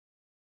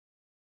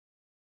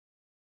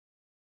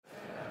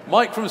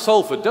Mike from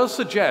Salford, does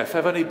Sir Geoff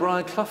have any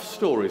Brian Clough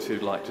stories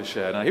he'd like to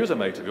share? Now, he was a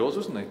mate of yours,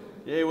 wasn't he?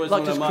 Yeah, he was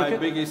like one of my cricket?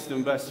 biggest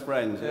and best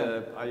friends.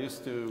 Yeah.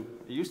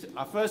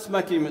 I first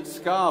met him at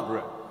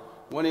Scarborough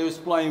when he was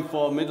playing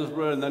for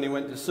Middlesbrough, and then he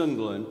went to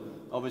Sunderland.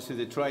 Obviously,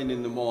 they trained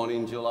in the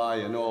morning, July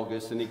and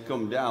August, and he'd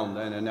come down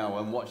then and now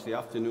and watch the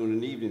afternoon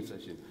and evening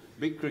session.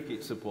 Big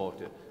cricket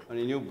supporter. And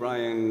he knew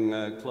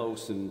Brian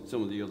Close and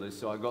some of the others,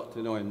 so I got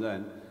to know him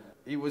then.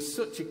 He was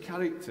such a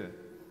character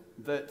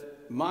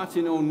that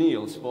Martin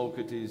O'Neill spoke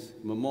at his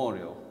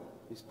memorial.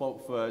 He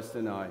spoke first,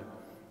 and I,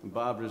 and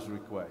Barbara's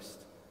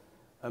request.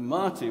 And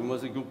Martin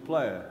was a good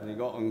player, and he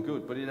got on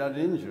good, but he'd had an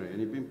injury,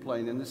 and he'd been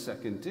playing in the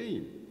second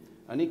team.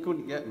 And he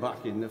couldn't get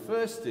back in the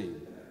first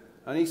team.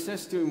 And he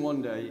says to him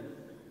one day,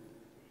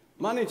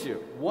 "Manager,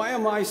 why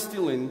am I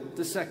still in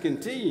the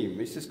second team?"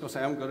 He says, "Because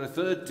I haven't got a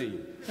third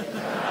team."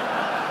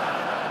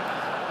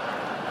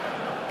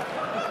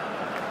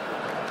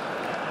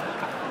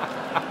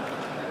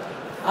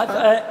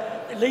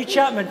 Lee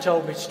Chapman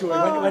told me a story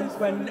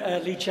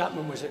when Lee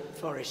Chapman was at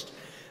Forest,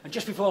 and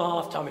just before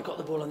half-time he got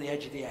the ball on the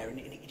edge of the air and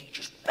he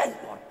just bent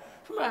one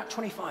from about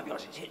 25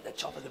 yards. It hit the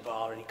top of the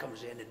bar and he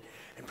comes in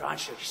and Brian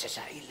Sturgis says,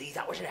 "Hey Lee,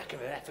 that was a heck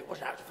of an effort,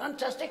 wasn't it? That was a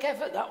fantastic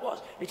effort, that was.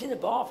 Hitting the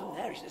bar from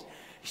there."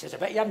 He says, "I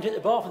bet you haven't hit the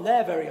bar from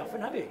there very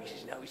often, have you?" He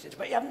says, "No." He says, "I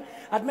bet you haven't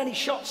had many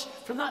shots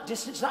from that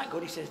distance that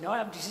good." He says, "No, I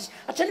haven't." He says,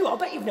 "I tell you what, I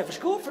bet you've never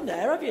scored from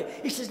there, have you?"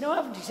 He says, "No, I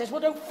haven't." He says,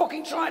 "Well, don't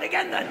fucking try it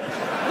again then."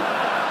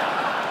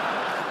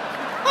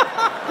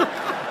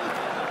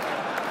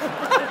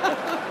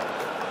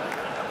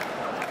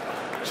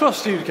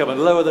 Trust you to come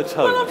and lower the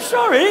tone. Well, I'm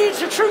sorry,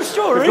 it's a true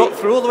story. We've got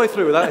through all the way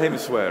through without him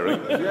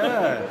swearing.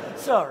 Yeah.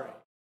 Sorry.